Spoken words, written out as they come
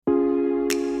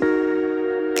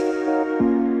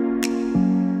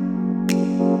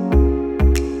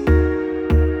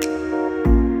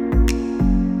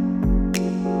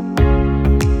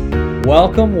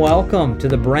Welcome to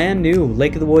the brand new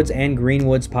Lake of the Woods and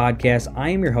Greenwoods podcast. I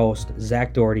am your host,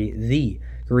 Zach Doherty, the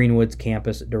Greenwoods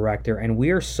Campus Director, and we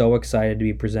are so excited to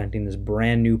be presenting this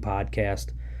brand new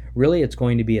podcast. Really, it's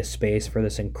going to be a space for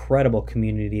this incredible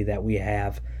community that we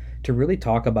have to really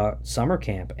talk about summer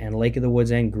camp and Lake of the Woods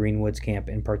and Greenwoods camp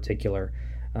in particular.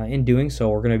 In doing so,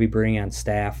 we're going to be bringing on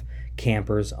staff,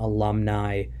 campers,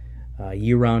 alumni,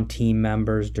 year-round team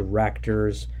members,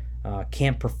 directors,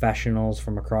 camp professionals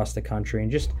from across the country,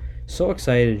 and just so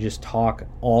excited to just talk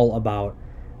all about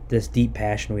this deep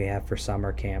passion we have for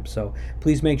summer camp. So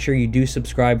please make sure you do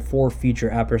subscribe for future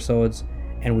episodes,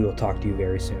 and we will talk to you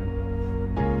very soon.